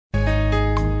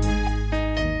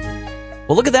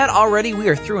Well, look at that already. We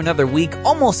are through another week,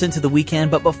 almost into the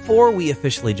weekend. But before we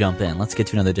officially jump in, let's get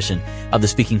to another edition of the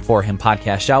Speaking For Him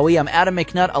podcast, shall we? I'm Adam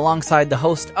McNutt alongside the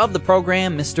host of the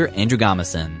program, Mr. Andrew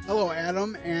Gomison. Hello,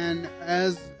 Adam. And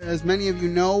as many of you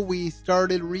know, we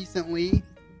started recently.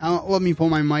 Let me pull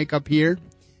my mic up here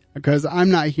because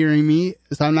I'm not hearing me.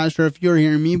 So I'm not sure if you're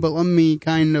hearing me, but let me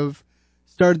kind of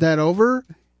start that over.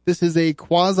 This is a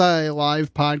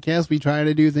quasi-live podcast. We try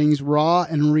to do things raw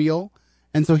and real.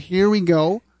 And so here we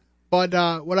go. But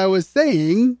what I was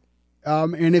saying,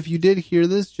 and if you did hear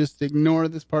this, just ignore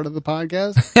this part of the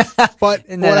podcast. But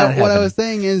what I was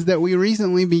saying is that we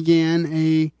recently began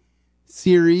a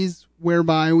series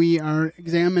whereby we are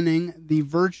examining the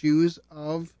virtues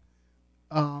of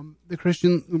the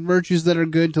Christian virtues that are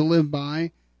good to live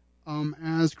by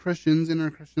as Christians in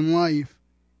our Christian life.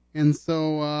 And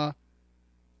so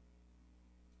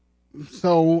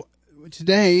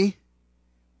today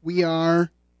we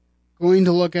are going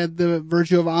to look at the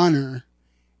virtue of honor.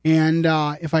 And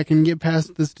if I can get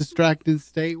past this distracted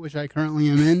state, which I currently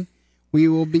am in, we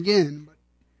will begin.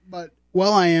 But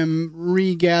while I am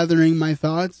regathering my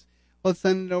thoughts, let's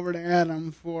send it over to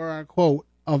Adam for our quote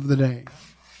of the day.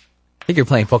 I think you're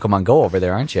playing Pokemon Go over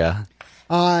there, aren't you?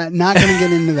 Not going to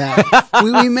get into that.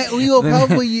 We will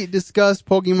probably discuss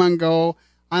Pokemon Go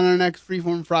on our next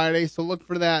Freeform Friday, so look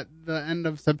for that the end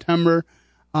of September,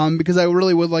 because I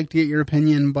really would like to get your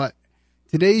opinion, but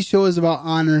today's show is about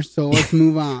honor, so let's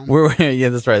move on. Yeah,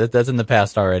 that's right. That's in the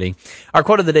past already. Our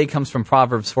quote of the day comes from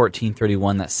Proverbs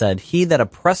 14:31 that said, "He that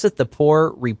oppresseth the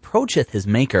poor reproacheth his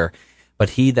maker,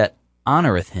 but he that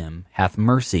honoreth him hath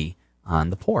mercy on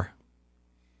the poor."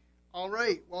 All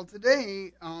right. Well,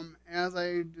 today, as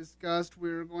I discussed,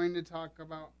 we're going to talk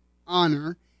about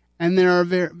honor, and there are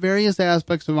various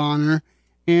aspects of honor,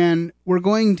 and we're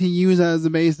going to use as a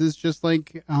basis, just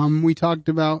like we talked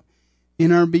about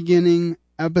in our beginning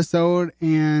episode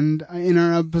and in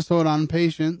our episode on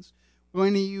patience. We're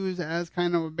going to use as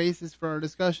kind of a basis for our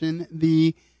discussion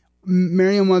the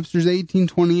Merriam-Webster's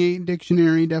 1828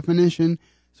 dictionary definition.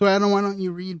 So, Adam, why don't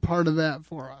you read part of that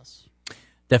for us?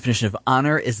 Definition of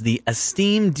honor is the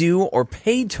esteem due or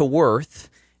paid to worth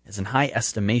is in high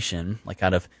estimation, like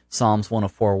out of Psalms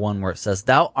 104:1, where it says,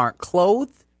 "Thou art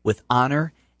clothed with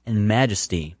honor and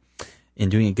majesty." In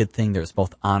doing a good thing, there is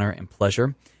both honor and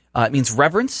pleasure. It means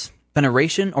reverence,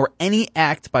 veneration, or any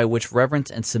act by which reverence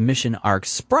and submission are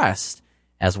expressed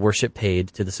as worship paid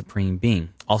to the Supreme Being.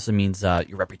 Also means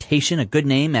your reputation, a good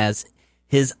name, as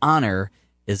his honor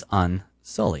is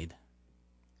unsullied.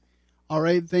 All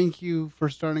right, thank you for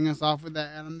starting us off with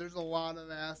that, Adam. There's a lot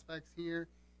of aspects here,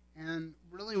 and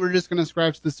really we're just going to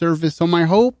scratch the surface. So my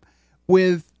hope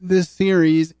with this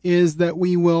series is that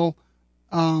we will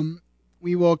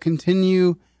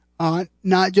continue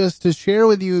not just to share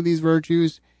with you these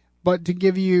virtues, but to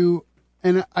give you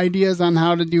ideas on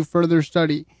how to do further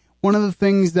study. One of the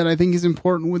things that I think is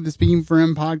important with the Speaking for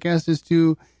Him podcast is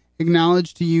to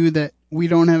acknowledge to you that we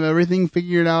don't have everything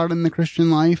figured out in the Christian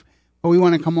life, but we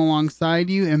want to come alongside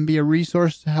you and be a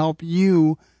resource to help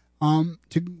you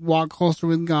to walk closer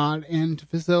with God and to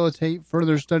facilitate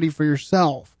further study for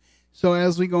yourself. So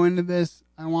as we go into this,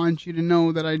 I want you to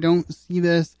know that I don't see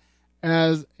this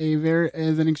as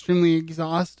an extremely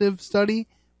exhaustive study,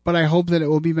 but I hope that it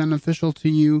will be beneficial to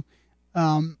you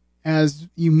as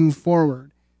you move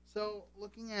forward. So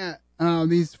looking at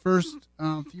these first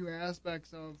few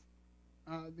aspects of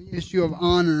the issue of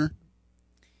honor,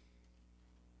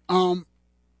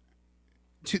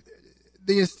 to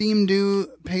the esteem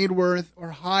due, paid worth, or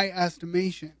high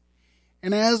estimation.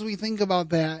 And as we think about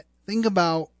that, think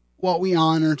about what we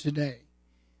honor today.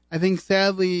 I think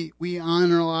sadly we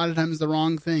honor a lot of times the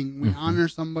wrong thing. We honor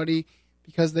somebody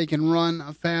because they can run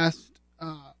a fast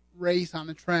race on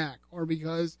a track, or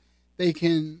because they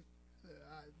can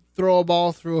throw a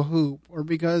ball through a hoop, or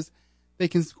because they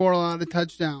can score a lot of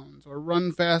touchdowns or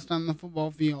run fast on the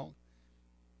football field.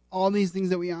 All these things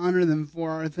that we honor them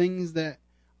for are things that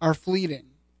are fleeting.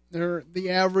 They're the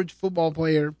average football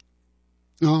player.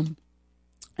 And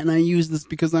I use this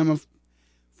because I'm a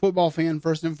football fan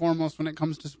first and foremost when it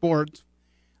comes to sports.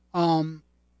 And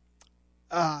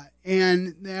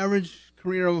the average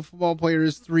career of a football player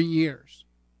is 3 years.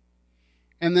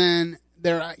 And then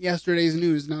yesterday's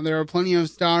news. Now, there are plenty of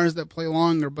stars that play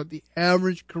longer, but the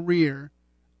average career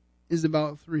is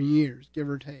about 3 years, give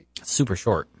or take. Super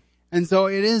short. And so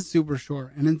it is super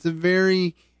short, and it's a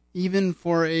very, even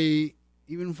for a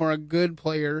good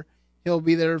player, he'll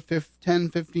be there 10,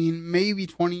 15, maybe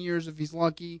 20 years if he's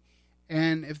lucky.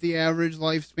 And if the average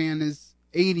lifespan is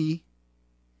 80,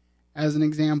 as an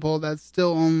example, that's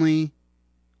still only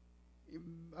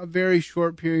a very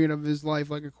short period of his life,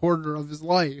 like a quarter of his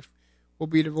life, will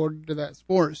be devoted to that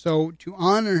sport. So to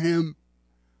honor him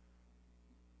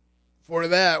for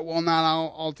that, while not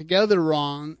altogether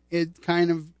wrong, it kind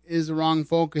of is a wrong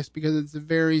focus because it's a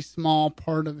very small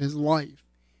part of his life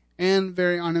and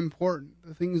very unimportant.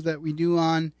 The things that we do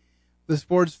on the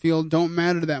sports field don't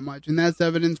matter that much, and that's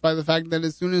evidenced by the fact that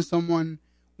as soon as someone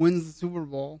wins the Super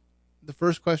Bowl, the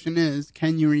first question is,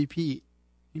 can you repeat?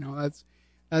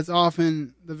 That's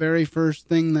often the very first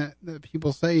thing that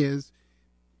people say is,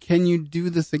 can you do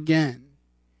this again?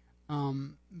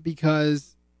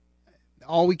 Because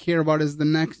all we care about is the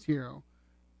next hero.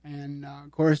 And,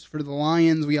 of course, for the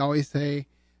Lions, we always say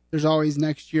there's always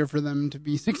next year for them to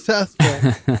be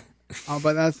successful.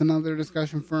 But that's another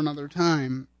discussion for another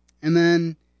time. And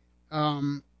then,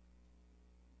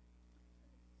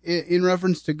 in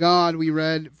reference to God, we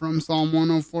read from Psalm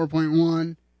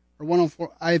 104.1, or 104,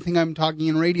 I think I'm talking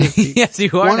in radio speak. Yes, you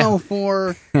are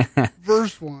 104,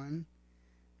 verse 1,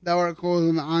 thou art clothed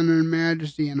in honor and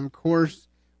majesty. And, of course,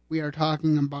 we are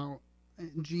talking about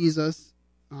Jesus,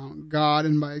 God,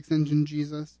 and by extension,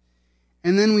 Jesus.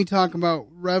 And then we talk about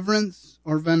reverence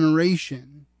or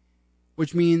veneration,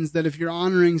 which means that if you're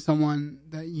honoring someone,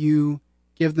 that you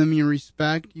give them your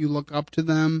respect, you look up to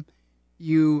them,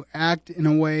 you act in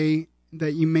a way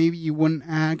that you wouldn't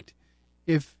act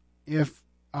if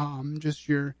just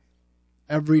your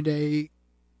everyday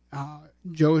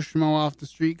Joe Schmo off the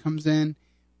street comes in.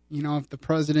 If the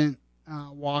president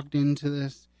walked into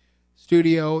this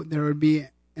studio, there would be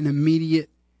an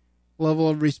immediate level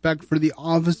of respect for the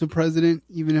office of president,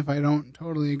 even if I don't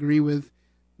totally agree with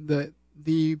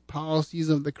the policies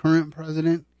of the current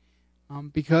president,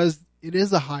 because it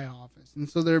is a high office. And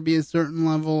so there would be a certain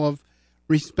level of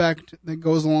respect that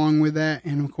goes along with that.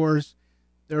 And, of course,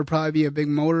 there would probably be a big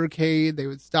motorcade. They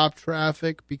would stop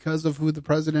traffic because of who the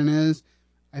president is.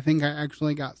 I think I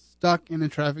actually got stuck in a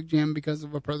traffic jam because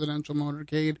of a presidential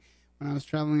motorcade when I was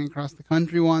traveling across the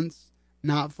country once.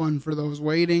 Not fun for those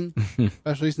waiting,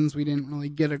 especially since we didn't really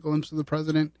get a glimpse of the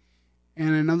president.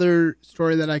 And another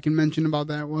story that I can mention about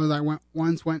that was I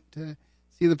once went to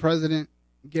see the president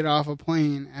get off a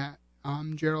plane at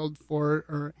Gerald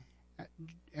Ford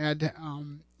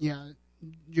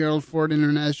Gerald Ford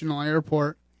International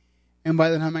Airport. And by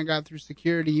the time I got through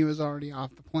security, he was already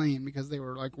off the plane because they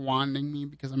were like wanding me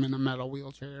because I'm in a metal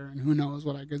wheelchair and who knows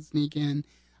what I could sneak in.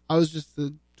 I was just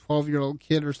a 12-year-old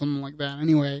kid or something like that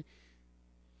anyway.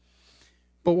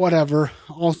 But whatever.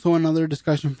 Also another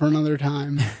discussion for another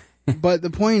time. But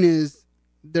the point is,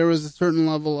 there was a certain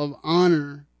level of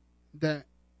honor that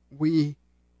we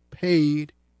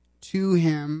paid to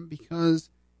him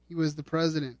because he was the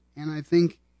president. And I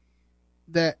think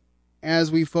that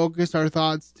as we focus our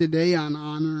thoughts today on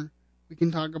honor, we can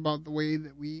talk about the way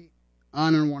that we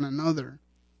honor one another.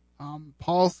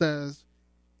 Paul says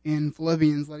in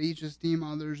Philippians, let each esteem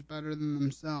others better than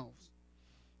themselves.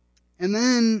 And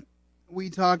then we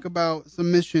talk about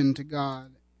submission to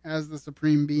God as the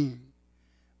supreme being.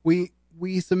 We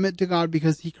submit to God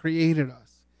because he created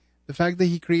us. The fact that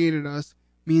he created us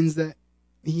means that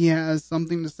he has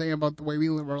something to say about the way we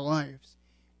live our lives.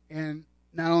 And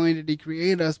not only did he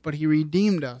create us, but he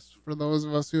redeemed us for those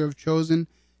of us who have chosen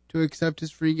to accept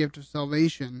his free gift of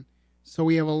salvation. So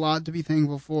we have a lot to be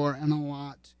thankful for and a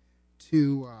lot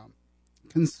to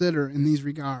consider in these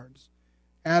regards.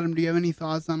 Adam, do you have any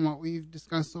thoughts on what we've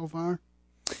discussed so far?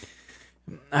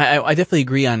 I definitely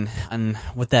agree on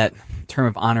what that term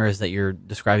of honor is that you're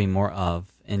describing more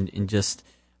of, and just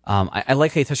I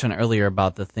like how you touched on earlier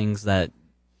about the things that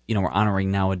we're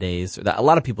honoring nowadays, or that a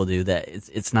lot of people do, that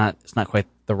it's not quite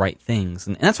the right things,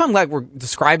 and that's why I'm glad we're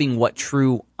describing what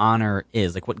true honor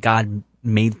is, like what God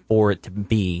made for it to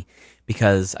be,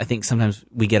 because I think sometimes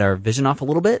we get our vision off a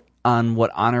little bit on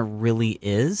what honor really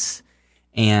is,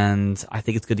 and I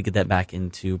think it's good to get that back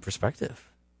into perspective.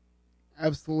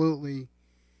 Absolutely.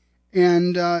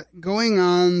 And going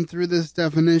on through this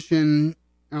definition,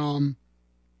 it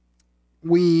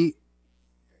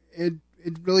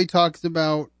really talks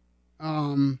about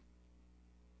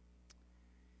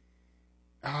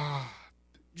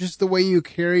just the way you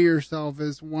carry yourself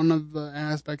is one of the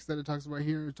aspects that it talks about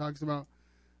here. It talks about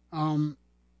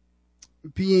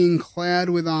being clad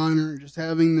with honor, just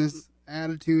having this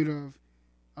attitude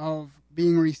of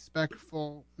being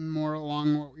respectful, more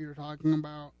along what we were talking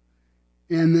about.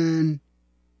 And then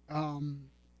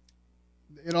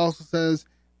it also says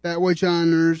that which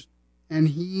honors, and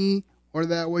he or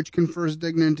that which confers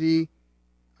dignity.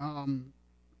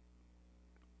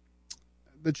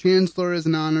 The chancellor is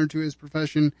an honor to his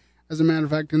profession, as a matter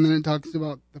of fact, and then it talks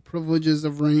about the privileges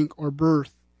of rank or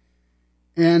birth.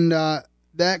 And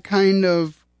that kind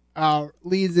of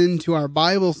leads into our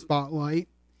Bible spotlight,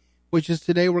 which is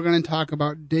today we're going to talk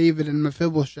about David and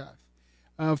Mephibosheth.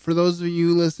 For those of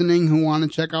you listening who want to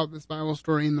check out this Bible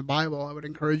story in the Bible, I would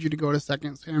encourage you to go to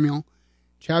 2 Samuel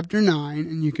chapter 9,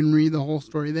 and you can read the whole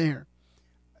story there.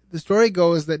 The story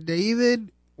goes that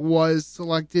David was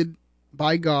selected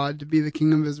by God to be the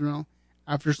king of Israel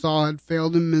after Saul had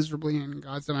failed him miserably, and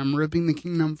God said, I'm ripping the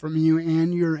kingdom from you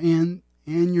and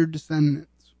your descendants.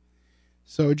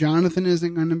 So Jonathan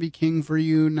isn't going to be king for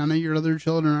you. None of your other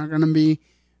children are going to be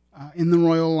in the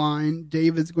royal line.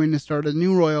 David's going to start a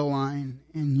new royal line,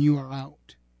 and you are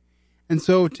out. And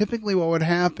so typically what would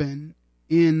happen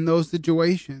in those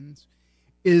situations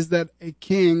is that a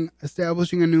king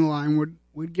establishing a new line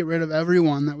would get rid of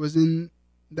everyone that was in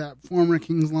that former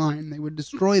king's line. They would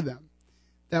destroy them.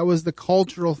 That was the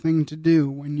cultural thing to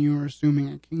do when you were assuming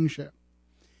a kingship.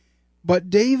 But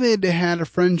David had a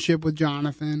friendship with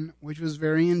Jonathan, which was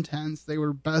very intense. They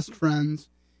were best friends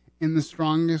in the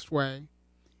strongest way.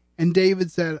 And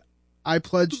David said, I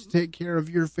pledge to take care of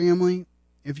your family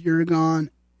if you're gone.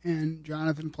 And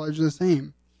Jonathan pledged the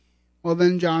same. Well,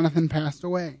 then Jonathan passed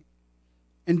away.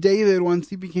 And David, once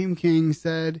he became king,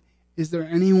 said, is there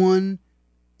anyone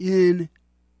in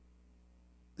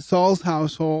Saul's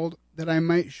household that I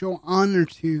might show honor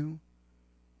to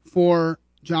for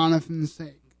Jonathan's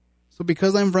sake? So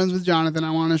because I'm friends with Jonathan,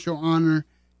 I want to show honor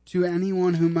to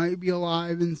anyone who might be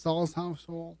alive in Saul's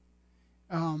household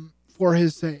for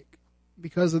his sake,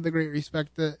 because of the great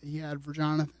respect that he had for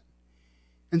Jonathan.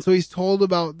 And so he's told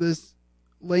about this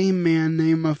lame man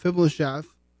named Mephibosheth,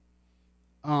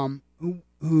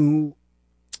 who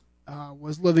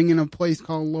was living in a place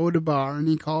called Lodabar, and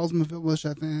he calls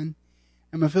Mephibosheth in.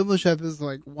 And Mephibosheth is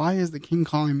like, why is the king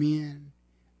calling me in?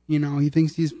 You know, he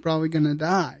thinks he's probably going to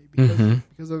die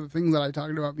because of the things that I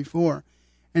talked about before.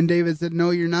 And David said, no,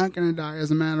 you're not going to die.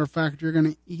 As a matter of fact, you're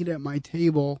going to eat at my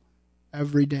table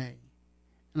every day.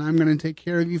 And I'm going to take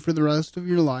care of you for the rest of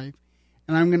your life.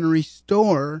 And I'm going to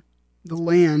restore the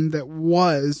land that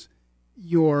was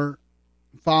your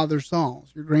father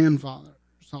Saul's, your grandfather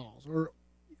Saul's, or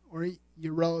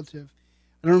your relative.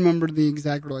 I don't remember the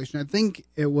exact relation. I think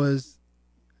it was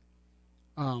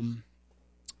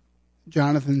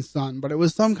Jonathan's son, but he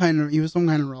was some kind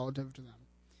of relative to them.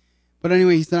 But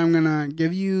anyway, he said, I'm going to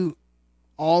give you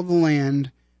all the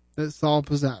land that Saul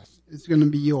possessed. It's going to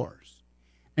be yours.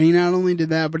 And he not only did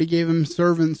that, but he gave him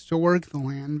servants to work the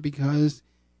land because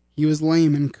he was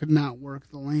lame and could not work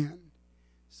the land.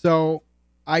 So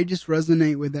I just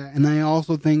resonate with that. And I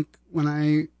also think when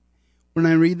I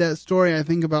read that story, I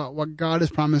think about what God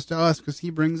has promised to us, because he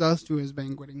brings us to his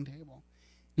banqueting table.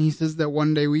 And he says that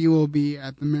one day we will be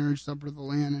at the marriage supper of the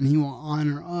Lamb, and he will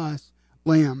honor us,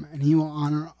 and he will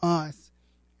honor us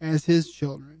as his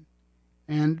children.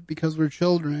 And because we're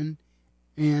children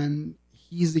and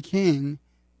he's the king,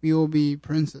 we will be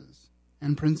princes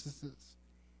and princesses.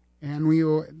 And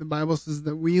the Bible says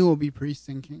that we will be priests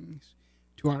and kings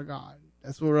to our God.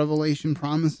 That's what Revelation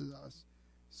promises us.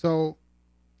 So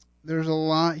there's a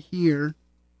lot here.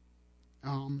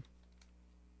 And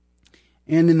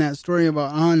in that story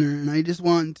about honor, and I just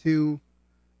want to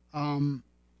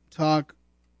talk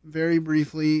very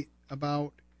briefly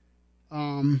about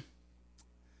a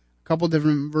couple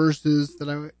different verses that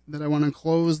I want to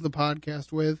close the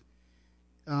podcast with.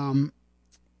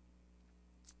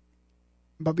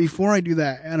 But before I do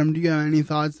that, Adam, do you have any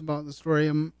thoughts about the story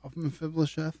of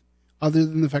Mephibosheth, other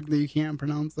than the fact that you can't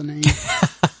pronounce the name?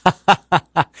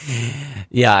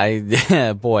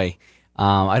 Yeah, boy.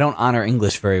 I don't honor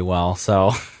English very well,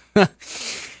 so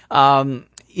I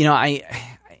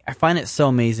find it so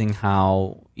amazing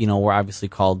how, we're obviously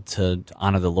called to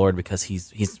honor the Lord because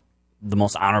he's the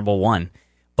most honorable one.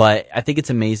 But I think it's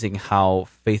amazing how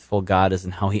faithful God is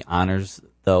and how he honors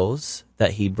those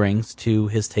that he brings to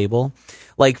his table.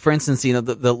 Like, for instance, the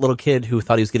little kid who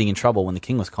thought he was getting in trouble when the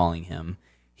king was calling him,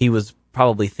 he was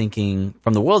probably thinking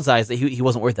from the world's eyes that he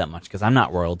wasn't worth that much, because I'm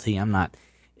not royalty. I'm not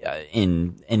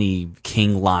in any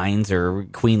king lines or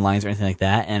queen lines or anything like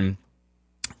that. And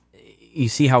you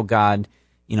see how God,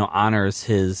 honors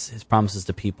his promises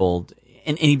to people,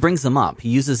 and he brings them up. He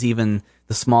uses even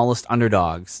the smallest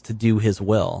underdogs to do his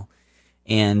will.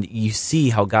 And you see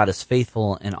how God is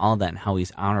faithful and all that, and how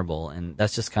he's honorable. And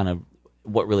that's just kind of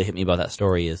what really hit me about that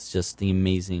story, is just the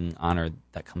amazing honor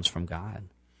that comes from God.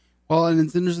 Well, and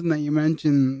it's interesting that you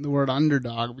mentioned the word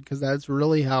underdog, because that's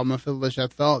really how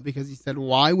Mephibosheth felt, because he said,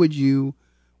 what would you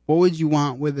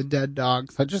want with a dead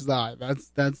dog such as I? That's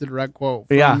the direct quote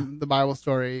from the Bible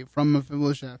story from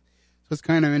Mephibosheth. So it's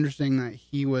kind of interesting that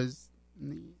he was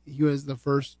the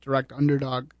first direct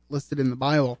underdog listed in the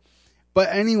Bible. But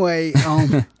anyway,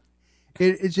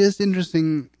 It's just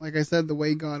interesting, like I said, the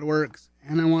way God works.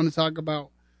 And I want to talk about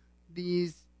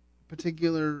these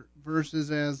particular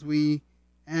verses as we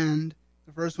end.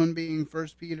 The first one being 1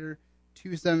 Peter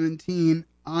 2:17,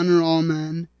 honor all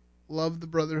men, love the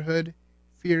brotherhood,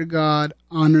 fear God,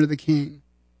 honor the king.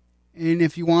 And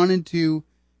if you wanted to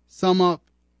sum up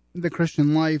the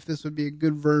Christian life, this would be a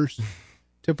good verse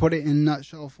to put it in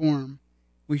nutshell form.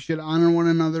 We should honor one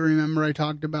another. Remember, I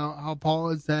talked about how Paul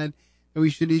had said that we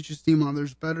should each esteem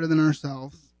others better than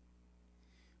ourselves.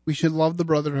 We should love the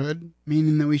brotherhood,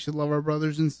 meaning that we should love our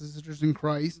brothers and sisters in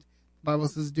Christ. The Bible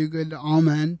says, do good to all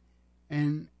men,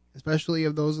 and especially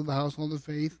of those of the household of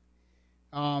faith.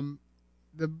 The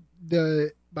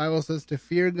Bible says to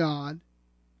fear God,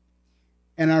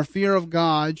 and our fear of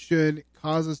God should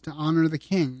cause us to honor the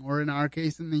king, or in our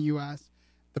case in the U.S.,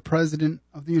 the President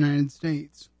of the United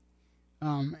States.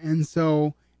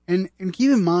 And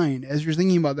keep in mind, as you're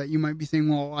thinking about that, you might be saying,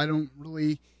 well, I don't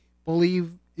really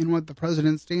believe in what the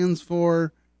president stands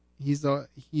for. He's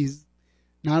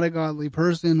not a godly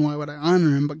person. Why would I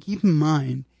honor him? But keep in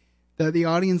mind that the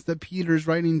audience that Peter's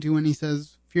writing to when he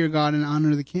says, fear God and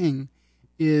honor the king,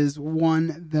 is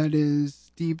one that is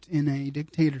steeped in a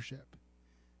dictatorship.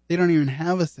 They don't even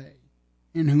have a say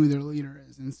in who their leader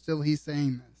is, and still he's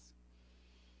saying this.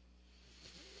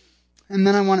 And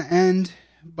then I want to end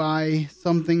by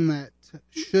something that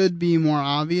should be more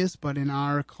obvious, but in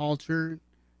our culture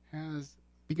has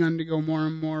begun to go more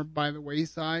and more by the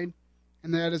wayside,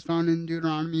 and that is found in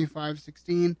Deuteronomy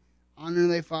 5:16. Honor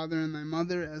thy father and thy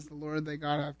mother, as the Lord thy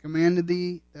God hath commanded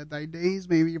thee, that thy days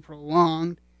may be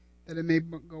prolonged, that it may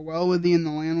go well with thee in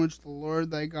the land which the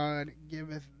Lord thy God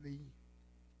giveth thee.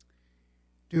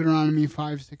 Deuteronomy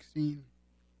 5:16.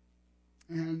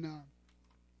 And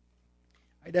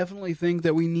I definitely think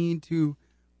that we need to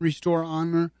restore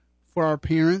honor for our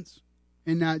parents,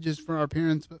 and not just for our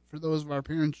parents, but for those of our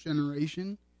parents'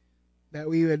 generation, that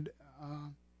we would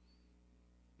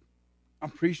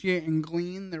appreciate and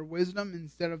glean their wisdom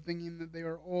instead of thinking that they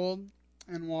are old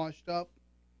and washed up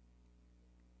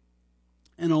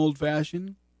and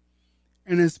old-fashioned.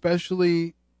 And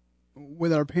especially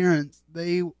with our parents,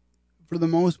 they, for the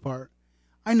most part,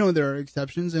 I know there are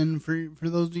exceptions, and for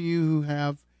those of you who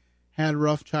have had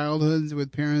rough childhoods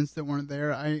with parents that weren't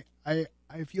there, I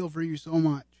feel for you so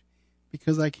much,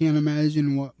 because I can't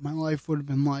imagine what my life would have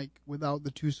been like without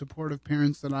the two supportive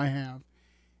parents that I have,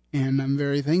 and I'm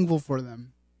very thankful for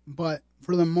them. But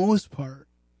for the most part,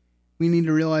 we need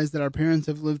to realize that our parents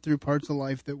have lived through parts of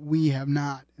life that we have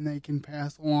not, and they can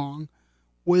pass along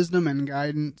wisdom and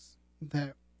guidance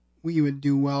that we would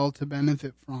do well to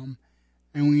benefit from,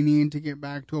 and we need to get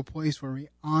back to a place where we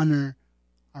honor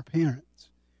our parents.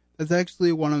 That's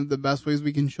actually one of the best ways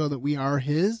we can show that we are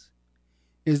His,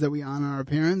 is that we honor our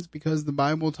parents, because the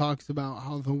Bible talks about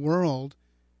how the world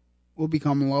will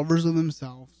become lovers of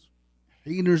themselves,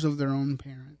 haters of their own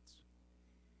parents.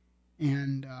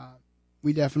 And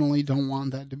we definitely don't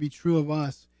want that to be true of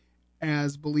us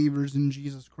as believers in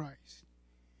Jesus Christ.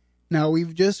 Now,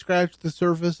 we've just scratched the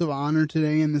surface of honor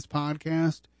today in this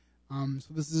podcast, so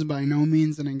this is by no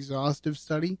means an exhaustive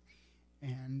study,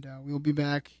 and we'll be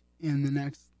back in the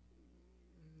next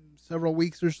several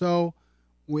weeks or so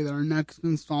with our next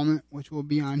installment, which will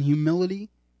be on humility,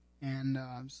 and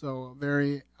so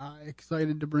very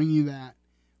excited to bring you that.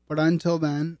 But until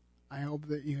then, I hope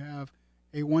that you have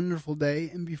a wonderful day.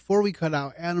 And before we cut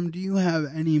out, Adam, do you have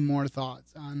any more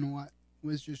thoughts on what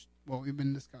we've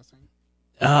been discussing?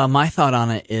 My thought on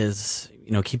it is,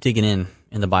 keep digging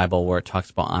in the Bible where it talks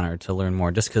about honor to learn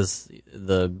more. Just because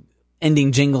the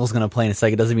ending jingle is going to play in a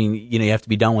second doesn't mean, you have to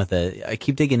be done with it. I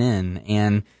keep digging in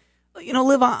and,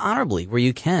 live honorably where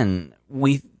you can.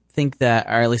 We think that,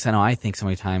 or at least I think so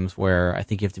many times where I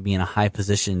think you have to be in a high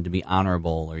position to be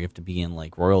honorable, or you have to be in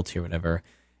like royalty or whatever.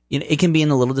 It can be in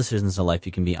the little decisions of life.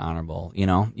 You can be honorable.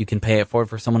 You can pay it forward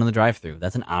for someone in the drive-thru.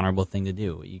 That's an honorable thing to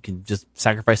do. You can just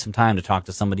sacrifice some time to talk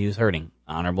to somebody who's hurting.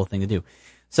 Honorable thing to do.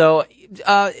 So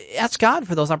ask God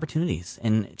for those opportunities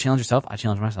and challenge yourself. I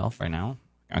challenge myself right now,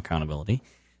 accountability,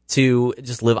 to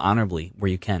just live honorably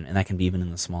where you can, and that can be even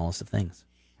in the smallest of things.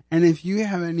 And if you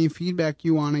have any feedback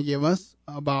you want to give us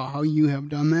about how you have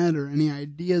done that, or any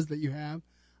ideas that you have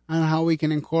on how we can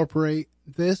incorporate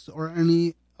this or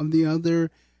any of the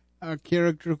other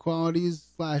character qualities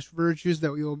 / virtues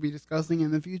that we will be discussing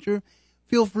in the future,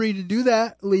 feel free to do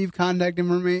that. Leave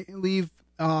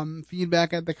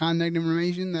feedback at the contact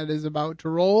information that is about to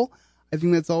roll. I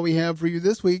think that's all we have for you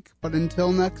this week. But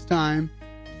until next time,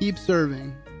 keep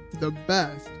serving the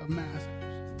best of masters.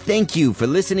 Thank you for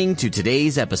listening to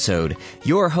today's episode.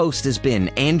 Your host has been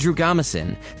Andrew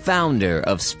Gomison, founder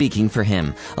of Speaking for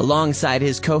Him, alongside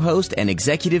his co-host and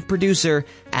executive producer,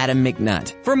 Adam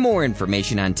McNutt. For more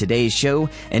information on today's show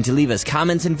and to leave us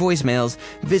comments and voicemails,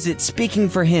 visit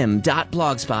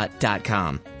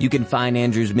speakingforhim.blogspot.com. You can find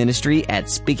Andrew's ministry at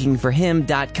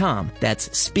speakingforhim.com.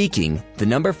 That's speaking, the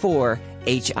number 4,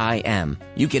 HIM.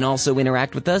 You can also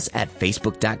interact with us at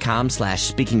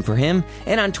facebook.com/speakingforhim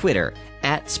and on Twitter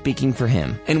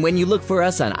 @SpeakingForHim. And when you look for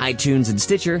us on iTunes and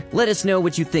Stitcher, let us know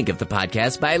what you think of the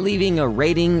podcast by leaving a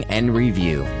rating and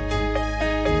review.